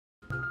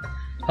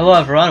Hello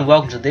everyone and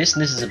welcome to this,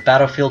 and this is a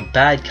Battlefield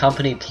Bad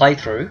Company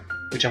playthrough,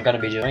 which I'm going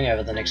to be doing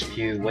over the next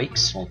few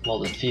weeks, or more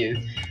than a few.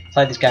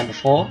 Played this game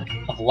before,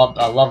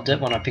 I loved it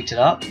when I picked it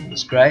up, it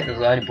was great. I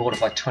only bought it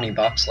for like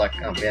 $20, like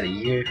about a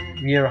year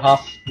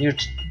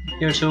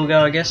or two ago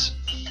I guess.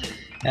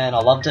 And I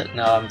loved it,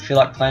 and I feel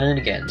like playing it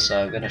again,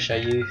 so I'm going to show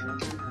you.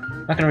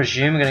 I'm not going to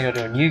resume, we're going to go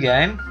to a new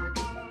game.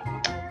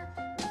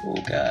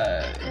 We'll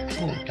go,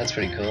 ooh, that's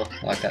pretty cool,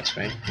 I like that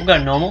screen. We'll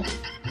go normal.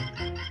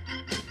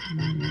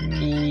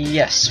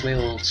 Yes, we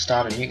will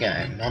start a new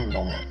game, on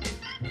normal.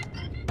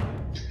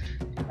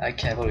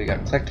 Okay, what do we got?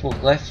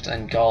 Collectibles left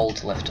and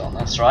gold left on.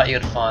 That's right, you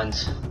gotta find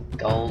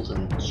gold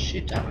and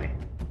shit, don't we?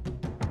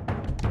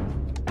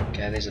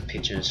 Okay, these are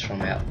pictures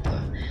from out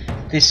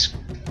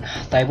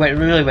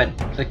really went,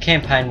 the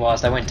campaign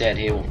wise, they went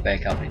downhill with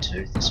Bad Company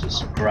 2. This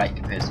was great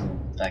compared to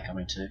Bad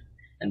Company 2.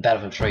 And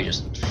Battlefield 3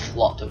 just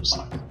flopped, it was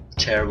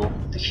terrible.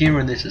 The humour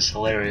in this is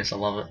hilarious, I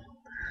love it.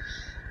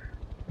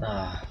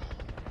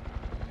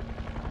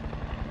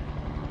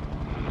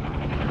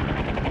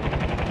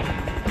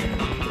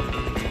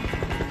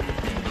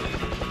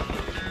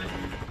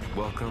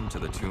 Welcome to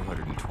the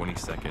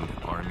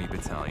 222nd Army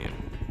Battalion,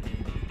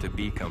 to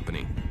B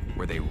Company,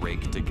 where they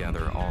rake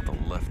together all the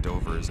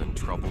leftovers and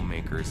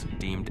troublemakers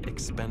deemed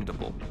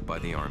expendable by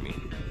the Army.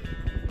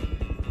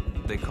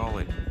 They call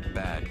it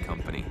Bad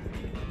Company,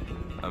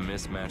 a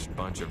mismatched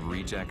bunch of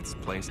rejects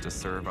placed to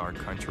serve our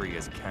country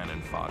as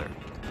cannon fodder.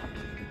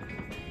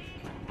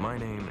 My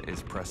name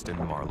is Preston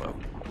Marlowe.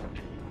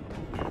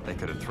 They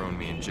could have thrown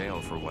me in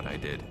jail for what I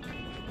did,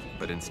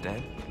 but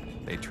instead,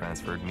 they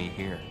transferred me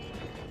here.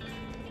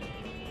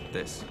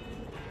 This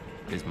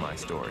is my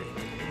story.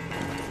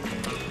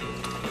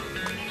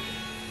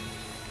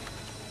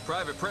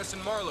 Private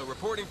Preston Marlowe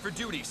reporting for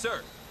duty, sir.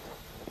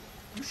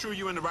 You sure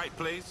you're in the right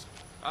place?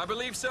 I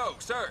believe so,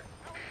 sir.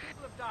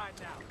 People have died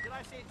now. Did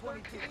I say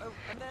 22?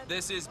 And then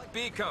This is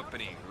B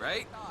Company,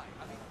 right?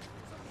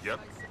 Yep,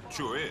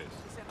 sure is.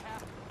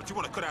 But you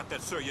want to cut out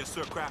that sir, yes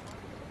sir crap?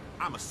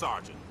 I'm a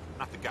sergeant,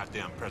 not the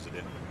goddamn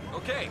president.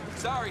 Okay,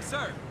 sorry,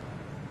 sir.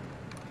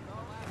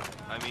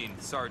 I mean,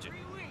 Sergeant.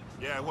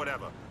 Yeah,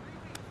 whatever.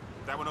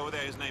 That one over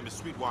there, his name is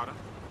Sweetwater.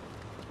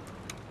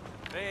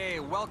 Hey,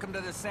 welcome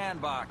to the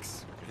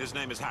sandbox. His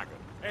name is Hacker.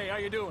 Hey, how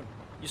you doing?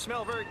 You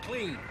smell very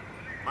clean.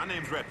 My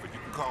name's Redford, you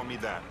can call me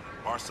that.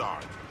 Or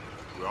Sarge.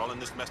 We're all in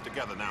this mess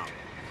together now.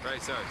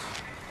 Right, Sarge.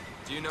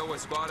 Do you know what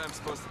squad I'm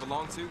supposed to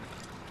belong to? A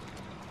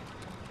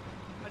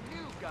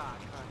new guy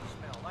kind of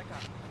smell, like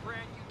a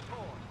brand new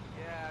toy.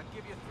 Yeah, I'll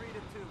give you 3 to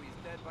 2.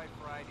 He's dead by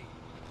Friday.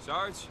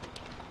 Sarge?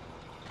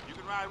 You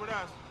can ride with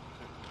us.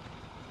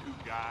 New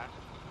guy.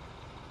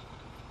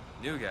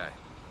 New guy.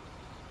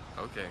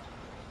 Okay.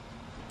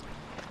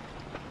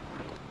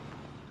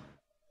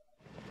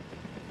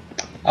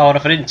 Oh, and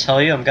if I didn't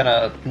tell you, I'm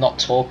gonna not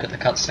talk at the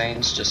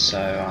cutscenes, just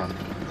so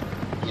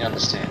you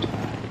understand.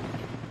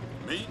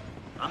 Me?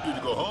 I'm due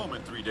to go home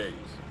in 3 days.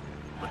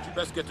 But you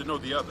best get to know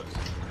the others.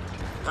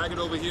 Haggard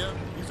over here,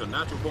 he's a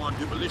natural-born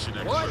demolition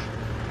expert. What?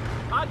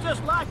 I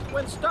just like it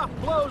when stuff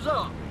blows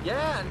up.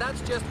 Yeah, and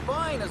that's just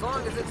fine as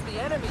long as it's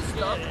the enemy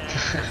stuff.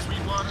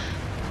 Sweetwater?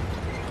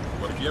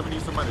 Well, if you ever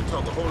need somebody to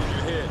talk a hole in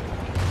your head,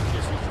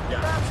 guess what you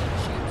got? That's a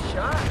cheap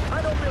shot.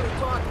 I don't really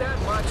talk that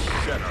much.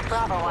 Shut up.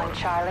 Bravo 1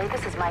 Charlie,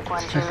 this is Mike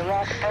 1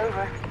 Juliet,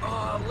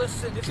 over.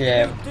 Listen, if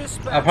Yeah, you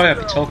dispatch I'll probably won't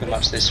be girl, talking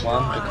much this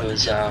one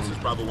because This is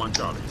Bravo 1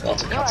 Charlie.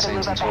 lots of You ought to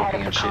move cutscenes and up ahead talking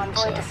of the and shit.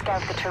 convoy So to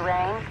scout the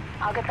terrain.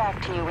 I'll get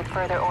back to you with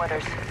further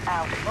orders.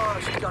 Out.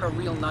 Oh, she's got a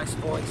real nice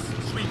voice.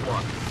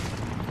 Sweetwater.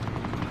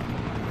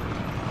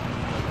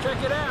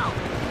 Check it out.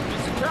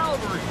 It's the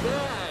cavalry.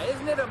 Yeah,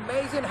 isn't it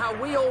amazing how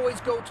we always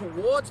go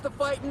towards the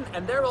fighting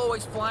and they're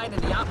always flying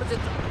in the opposite?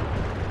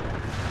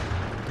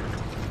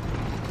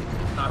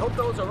 I hope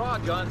those are our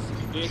guns.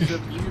 It's a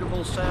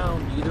beautiful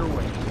sound either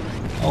way.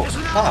 oh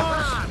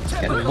fuck, it's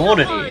getting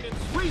watered here.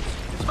 Sweet.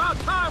 It's about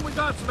time we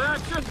got some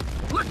action.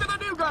 Look at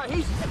the new guy.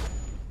 He's...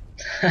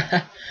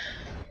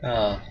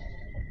 Oh,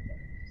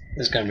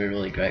 this is gonna be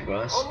really great,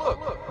 guys. Oh,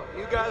 look,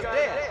 you guys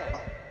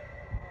dead.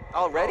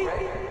 Already?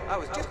 I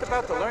was just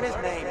about to learn his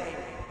name.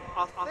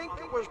 I think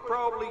it was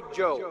probably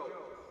Joe.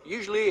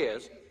 Usually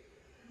is.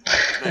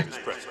 His name is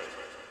Preston.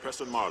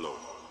 Preston Marlowe.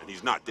 And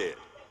he's not dead.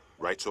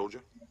 Right,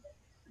 soldier?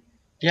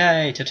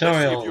 Yay, Let's see if you're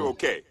tutorial.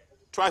 okay.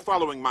 Try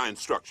following my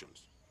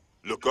instructions.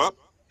 Look up.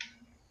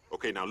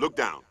 Okay, now look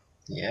down.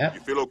 Yeah,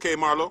 You feel okay,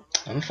 Marlowe?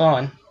 I'm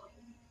fine.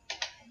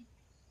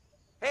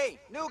 Hey,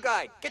 new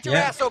guy, get your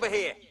Yeah. ass over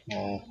here.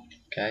 Oh,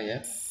 okay,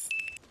 yeah.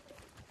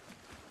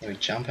 Can we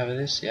jump over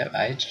this? Yep,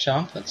 A to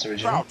jump, that's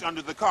original. Crouch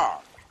under the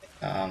car.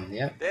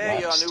 Yep, There right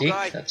you are, new stick,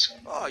 guy. that's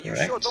Oh, you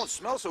correct. sure don't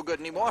smell so good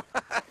anymore.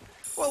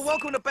 Well,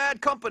 welcome to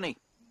Bad Company.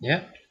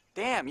 Yep,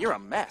 Damn, you're a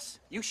mess.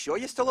 You sure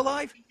you're still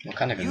alive? I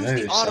can't even Use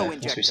move, the so auto there must be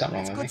injector. something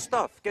wrong It's with good me.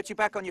 stuff. Get you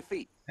back on your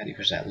feet. How do you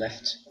push that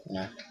left?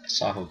 No,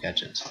 cycle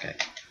gadgets, okay.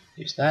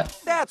 Use that.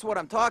 That's what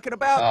I'm talking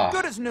about. Ah.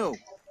 Good as new.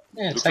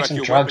 Yeah, Looks take like some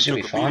your drugs, weapon you'll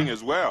be took a beating fine.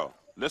 as well.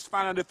 Let's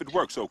find out if it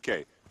works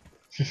okay.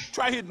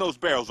 Try hitting those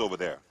barrels over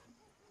there.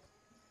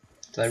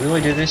 Do they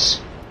really do this?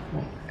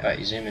 Alright,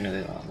 you zoom into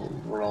the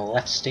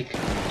left stick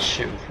and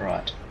shoot with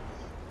right.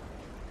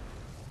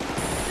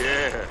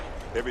 Yeah,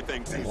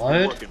 everything seems to be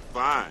Reload. working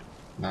fine.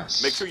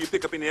 Nice. Make sure you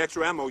pick up any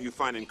extra ammo you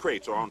find in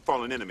crates or on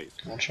fallen enemies.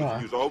 I'll try.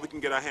 Use all we can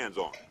get our hands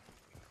on.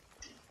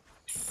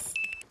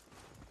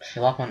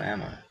 Fill up on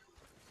ammo.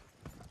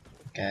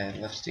 Okay,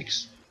 left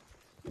sticks.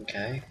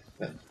 Okay,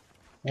 but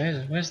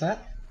where's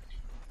that?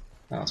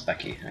 Oh, it's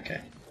back here.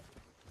 Okay.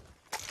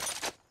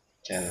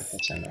 Okay,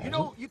 that's ammo. You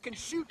know, you can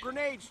shoot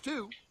grenades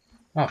too.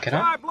 Oh, can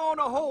Try I? blowing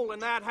a hole in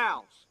that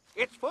house.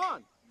 It's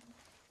fun.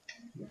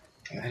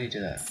 How do you do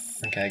that?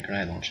 Okay,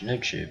 grenade launcher.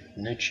 Noob tube.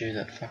 Noob tube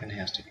that fucking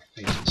house to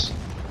pieces.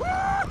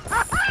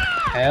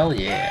 Hell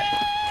yeah.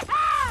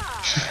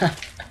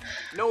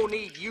 No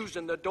need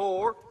using the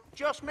door.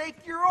 Just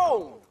make your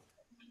own.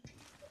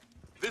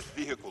 This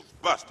vehicle's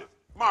busted.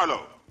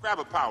 Marlo, grab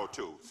a power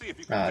tool. See if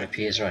you can. Oh, it fix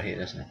appears right here,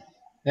 doesn't it?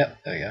 Yep,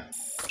 there we go.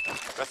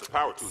 That's the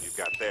power tool you've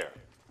got there.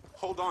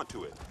 Hold on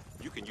to it.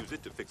 You can use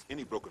it to fix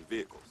any broken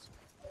vehicles.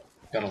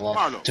 Gotta love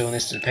Marlo, doing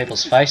this to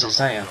people's this is faces,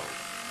 your don't you?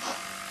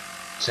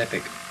 Marlo. It's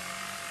epic.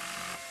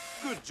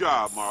 Good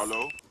job,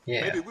 Marlo.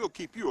 Yeah. Maybe we'll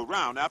keep you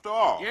around after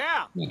all.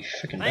 Yeah. You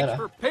freaking Thanks better.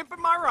 for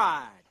pimping my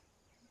ride.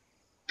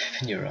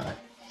 You're right.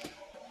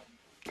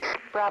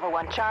 Bravo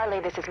 1 Charlie,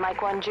 this is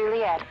Mike 1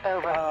 Juliet.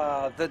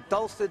 Over. The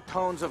dulcet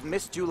tones of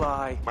Miss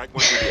July. Mike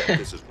 1 Juliet,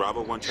 this is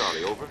Bravo 1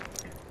 Charlie, over.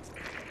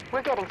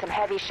 We're getting some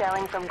heavy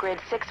shelling from grid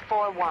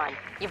 641.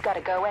 You've got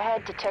to go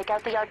ahead to take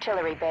out the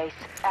artillery base.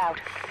 Out.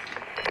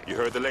 You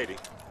heard the lady.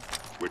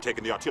 We're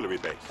taking the artillery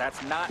base.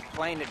 That's not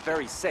playing it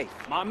very safe.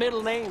 My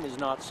middle name is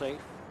not safe.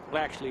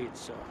 Well, actually,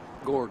 it's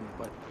Gordon,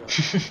 but...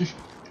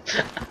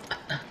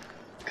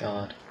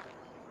 God.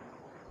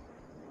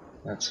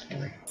 That's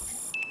funny.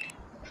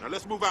 Now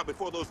let's move out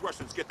before those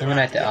Russians get their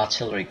Eliminate act the together.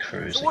 artillery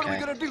crews, So what are we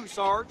okay? gonna do,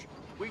 Sarge?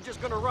 We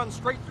just gonna run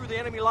straight through the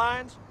enemy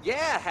lines?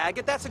 Yeah,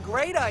 Haggett, that's a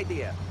great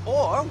idea.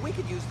 Or we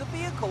could use the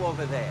vehicle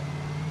over there.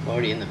 We're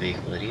already in the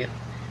vehicle, idiot.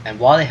 And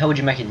why the hell would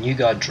you make a new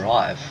guy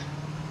drive?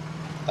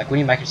 Like, wouldn't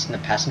you make it in the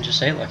passenger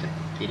seat like an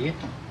idiot?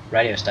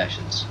 Radio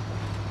stations.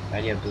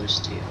 Radio blue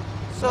steel.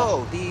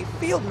 So, the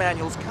field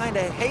manual's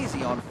kinda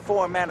hazy on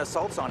four-man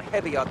assaults on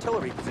heavy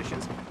artillery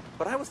positions,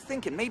 but I was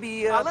thinking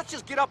maybe, Let's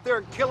just get up there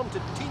and kill them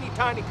to teeny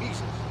tiny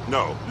pieces.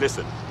 No,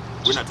 listen.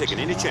 We're not taking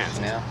any chances.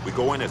 Now. We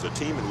go in as a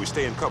team and we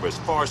stay in cover as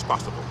far as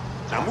possible.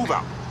 Now move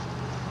out.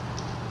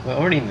 We're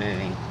already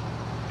moving.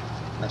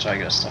 That's why I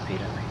gotta stop here,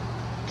 don't we?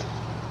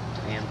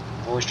 Damn.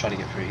 I've always tried to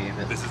get through here,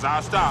 but... This is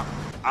our stop.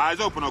 Eyes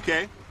open,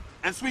 okay?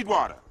 And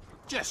Sweetwater,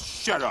 just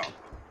shut up.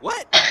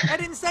 What? I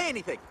didn't say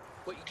anything.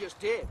 But you just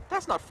did.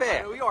 That's not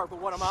fair. Here we are, but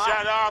what am I?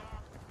 Shut up.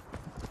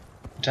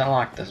 I don't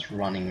like this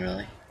running,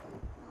 really.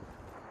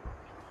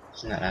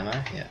 Isn't that ammo?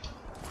 Yeah.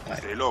 Wait.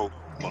 Stay low.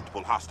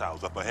 Multiple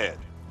hostiles up ahead.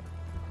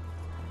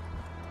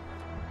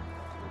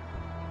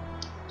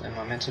 Am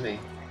I meant to be?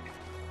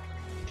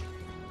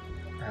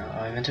 Are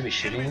I meant to be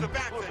shooting Enemies them?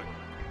 advancing.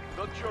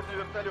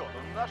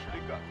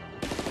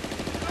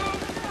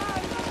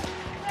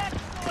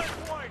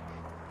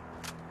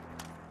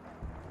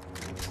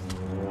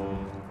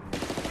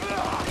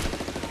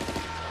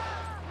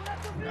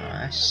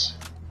 Nice.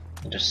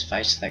 I just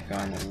faced that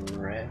guy in the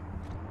red.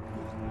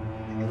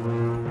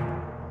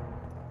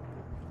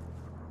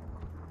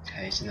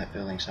 Okay, he's in that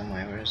building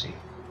somewhere. Where is he?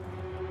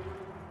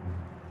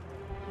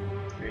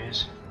 There he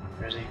is.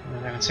 Where is he?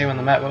 I can see him on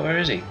the map, but where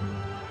is he?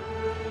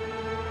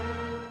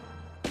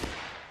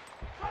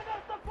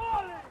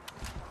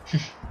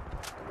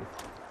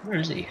 Where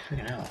is he?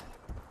 Freaking hell.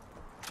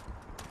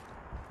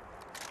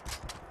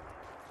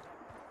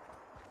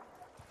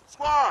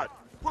 Squad,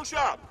 push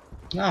up.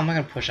 No, I'm not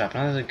gonna push up.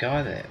 No, there's a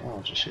guy there. Oh,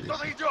 I'll just shoot this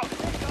thing.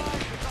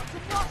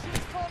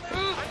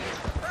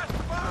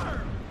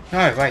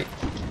 No, wait.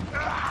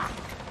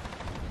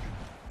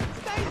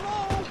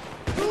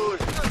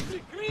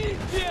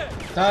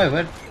 No,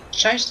 but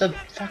change the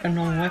fucking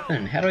wrong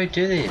weapon. How do I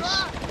do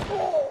this?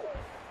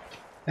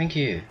 Thank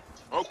you.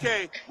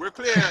 Okay, we're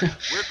clear.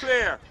 We're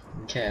clear.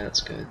 Okay,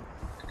 that's good.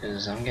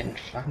 Because I'm getting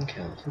fucking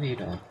killed. What are you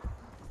doing?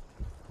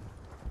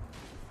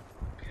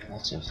 Okay,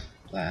 lots of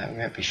that. We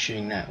won't be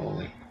shooting that, will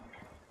we?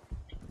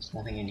 There's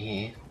nothing in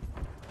here.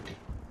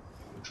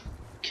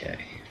 Okay.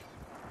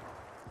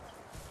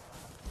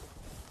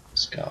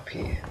 Let's go up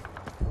here.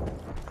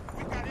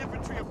 We got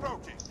infantry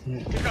approaching.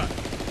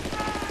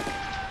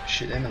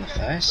 Shoot them in the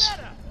face?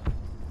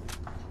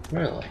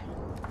 Really?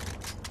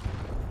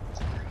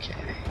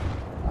 Okay.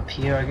 Up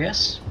here, I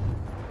guess?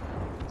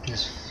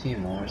 There's a few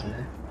more, isn't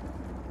there?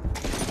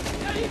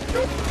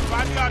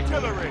 By the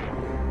artillery.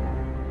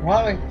 Why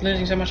are we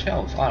losing so much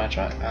health? Oh, that's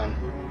right.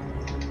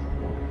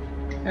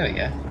 There we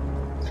go.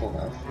 Full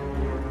health.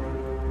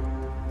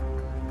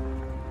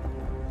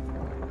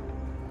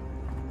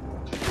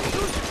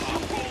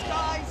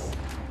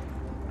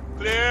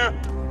 Clear.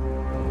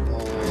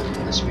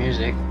 Oh, this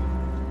music.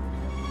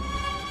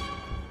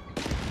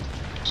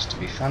 Just to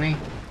be funny.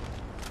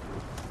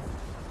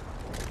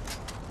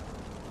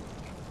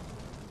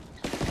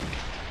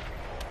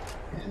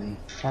 Even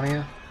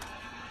funnier.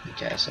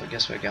 Okay, so I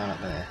guess we're going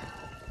up there.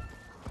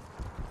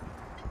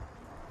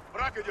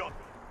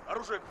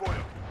 Did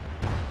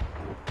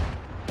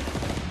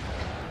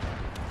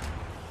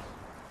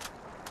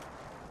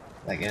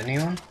I get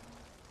anyone?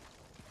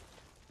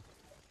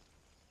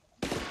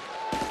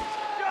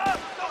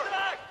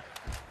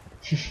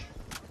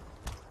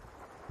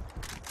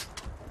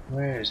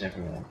 Where is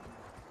everyone?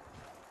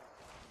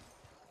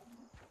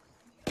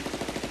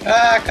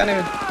 Ah, I can't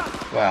even.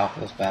 Wow,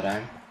 that was bad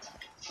aim.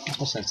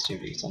 Full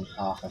sensitivity is on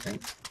half, I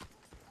think.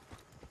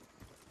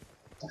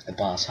 Like the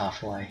bar's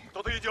halfway.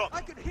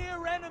 I could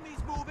hear enemies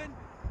moving.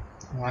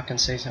 Well, I can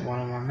see someone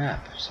on my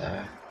map,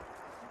 so.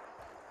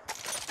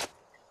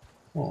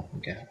 Oh,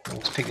 okay. Well,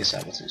 let's pick this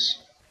up. What's this?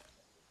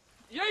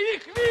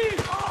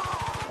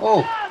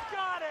 Oh!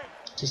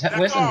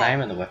 Where's the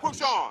name of the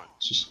weapons?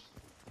 It's just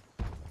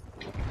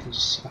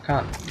I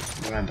can't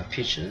remember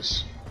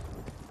pictures.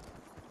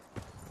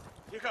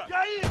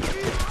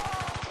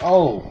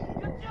 Oh!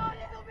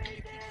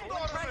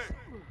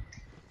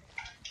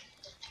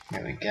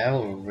 There we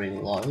go, we'll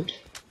reload.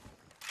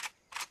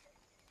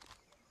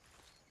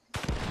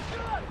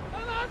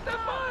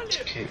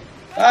 Okay.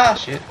 Ah,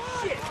 shit!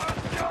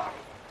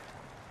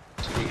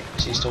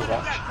 Is he still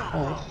rushed?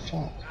 Oh,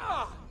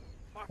 fuck.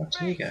 Where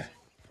did he go?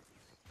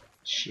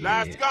 Shit.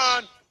 Last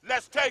gun,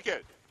 let's take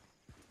it.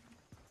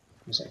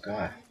 Where's that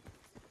guy?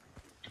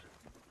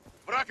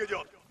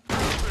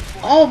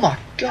 Oh my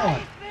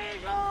god!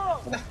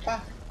 What the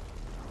fuck?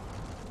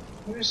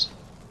 Where's...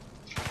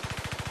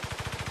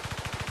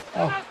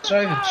 Oh, did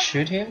I even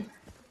shoot him?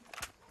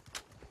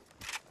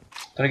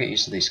 Gotta get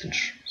used to these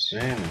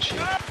zoom and shit.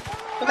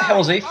 What the hell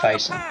is he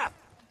facing? I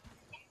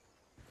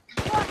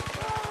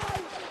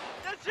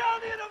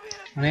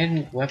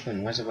need a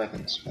weapon. Where's the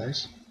weapons,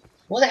 please?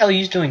 What the hell are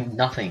you doing?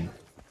 Nothing.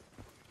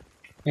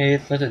 Yeah,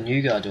 let the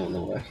new guy do all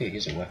the work. Here,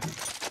 here's a weapon.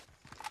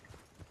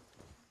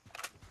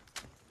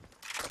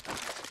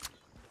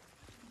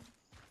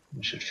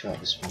 I should fill out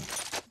this one.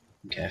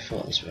 Okay, fill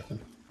out this weapon.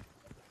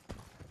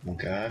 We'll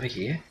go over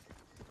here.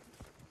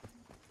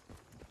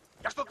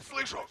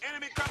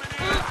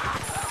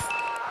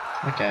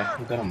 Okay,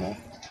 we've got them all.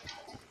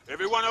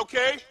 Everyone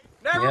okay?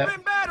 Never Yep.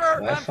 been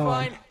better. We're I'm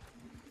fine. fine.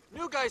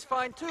 New guy's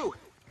fine too.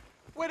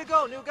 Way to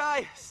go, new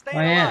guy. Staying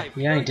Oh yeah, alive.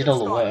 he only Very did good all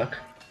the start. work.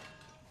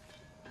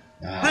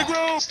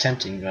 Ah, it's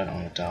tempting, but I don't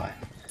want to die.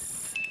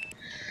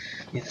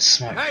 Yeah, the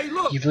smoke. Hey,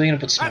 look! You're really gonna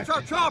put smoke That's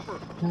our there? chopper!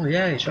 Oh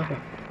yeah, your chopper.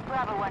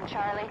 Bravo 1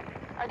 Charlie.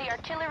 Are the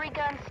artillery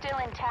guns still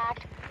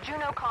intact?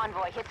 Juno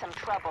convoy hit some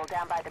trouble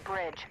down by the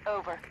bridge.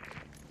 Over.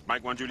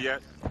 Mike 1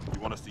 Juliet,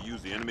 you want us to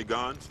use the enemy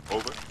guns?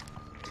 Over.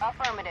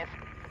 Affirmative.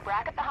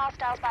 Bracket the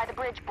hostiles by the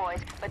bridge, boys,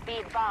 but be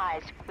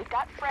advised, we've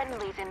got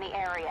friendlies in the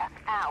area.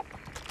 Out.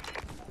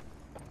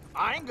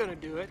 I ain't gonna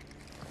do it.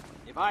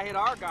 If I hit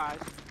our guys,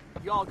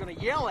 y'all gonna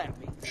yell at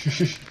me.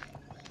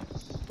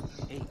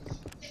 Hey,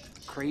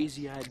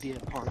 crazy idea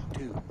part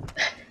 2.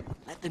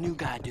 Let the new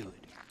guy do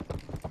it.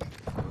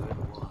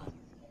 Good one.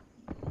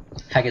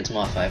 Haggett's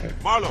my favourite.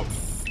 Marlo,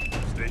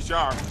 stay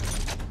sharp.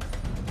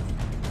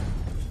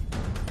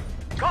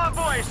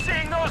 Convoy,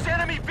 seeing those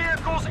enemy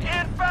vehicles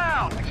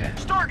inbound! Okay.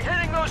 Start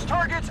hitting those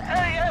targets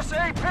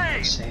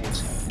ASAP!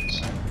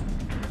 Scenes.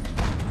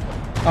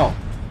 Oh.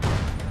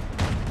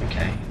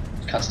 Okay.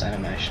 Cuts to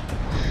animation.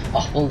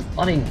 Oh, well,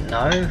 I didn't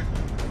know.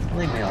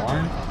 Leave me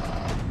alone.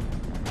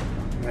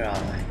 Where are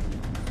they?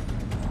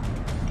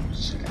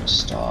 Just gonna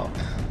stop.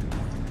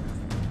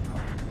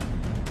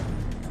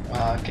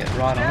 Get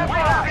right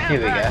on it. Here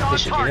we go.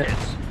 This should get it.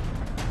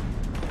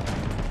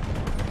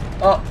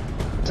 Oh,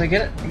 did I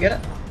get it? You get it?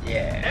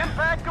 Yeah.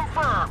 Impact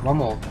confirmed. One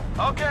more.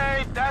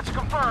 Okay, that's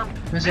confirmed.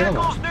 Where's the other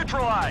Vehicles one?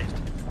 neutralized.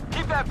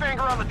 Keep that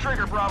finger on the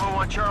trigger, Bravo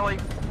 1 Charlie.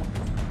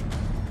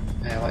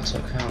 Yeah, wait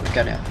till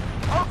go now.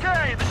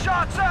 Okay, the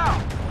shot's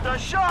out. The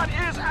shot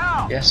is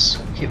out.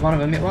 Yes. Hit one of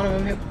them. Hit one of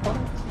them. Hit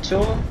one. Two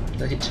of them.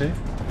 Did I hit two?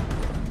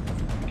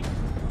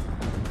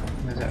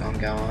 Where's that one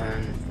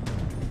going?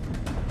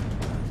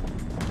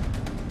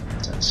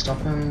 Does that stop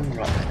him?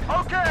 Right there.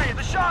 Okay,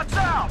 the shot's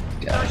out.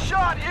 Go. The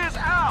shot is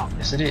out.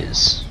 Yes, it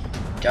is.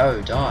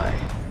 Go, die.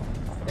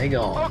 They're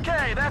gone.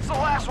 Okay, that's the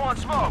last one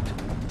smoked.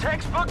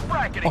 Textbook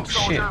bracketing, Oh shit!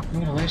 soldier.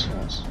 Look at all these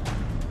ones.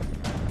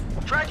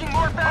 Tracking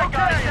more bad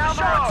guys down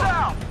the road.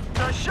 Out.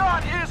 The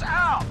shot is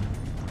out.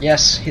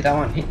 Yes, hit that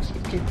one. Hit.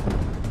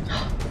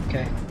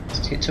 Okay.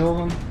 Let's hit two of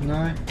them.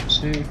 No.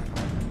 Two.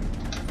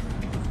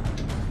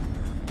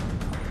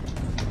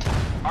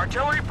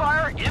 Artillery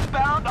fire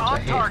inbound on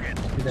hit? target.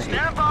 Who'd I hit?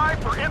 Stand by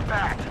for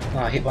impact.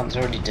 Oh, hit one's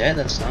already dead.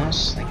 That's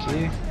nice. Thank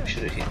you.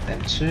 Should have hit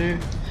them too.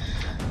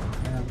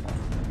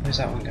 Where's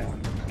that one going?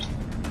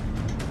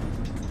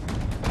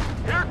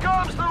 Here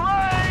comes the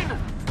rain.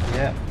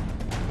 Yeah.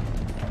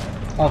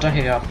 Oh, don't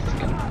hit our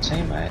freaking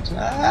teammates.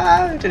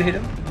 Ah, did I hit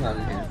him? No, I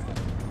didn't hit him.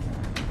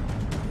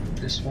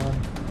 This one.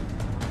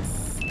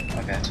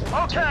 Okay, it's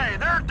all Okay,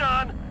 they're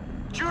done.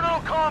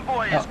 Juno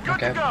convoy is good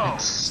okay. to go.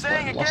 It's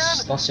Saying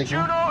lost again,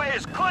 signal. Juno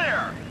is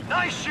clear.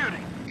 Nice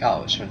shooting.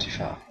 Oh, it's went too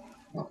far.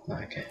 Oh, no,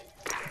 okay.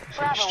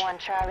 Bravo Finished. 1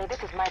 Charlie,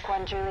 this is Mike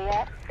 1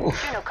 Juliet.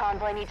 Oof. Juno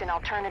convoy needs an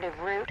alternative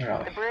route.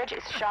 Right. The bridge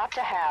is shot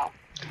to hell.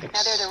 Now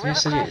there's a river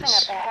Yes, it crossing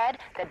is. up ahead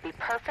that'd be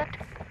perfect.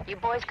 You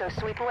boys go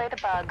sweep away the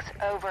bugs.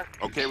 Over.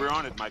 Okay, we're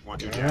on it, Mike 1,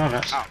 2, 3. We're on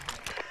it. Out.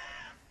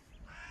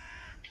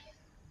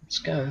 Let's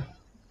go.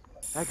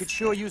 I could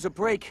sure use a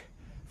break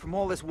from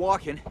all this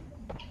walking.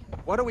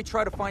 Why don't we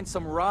try to find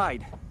some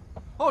ride?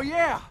 Oh,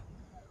 yeah!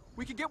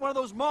 We could get one of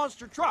those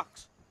monster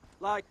trucks.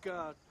 Like,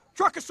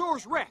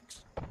 Truckosaurus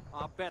Rex.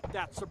 I'll bet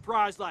that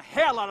surprised the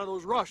hell out of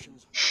those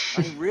Russians.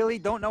 I really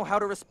don't know how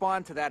to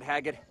respond to that,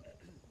 Haggard.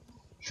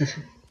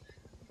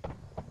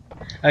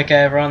 Okay,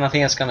 everyone, I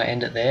think that's going to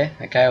end it there.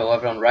 Okay, well,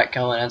 everyone rate,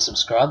 comment, and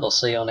subscribe. I'll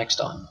see you all next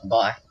time.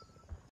 Bye.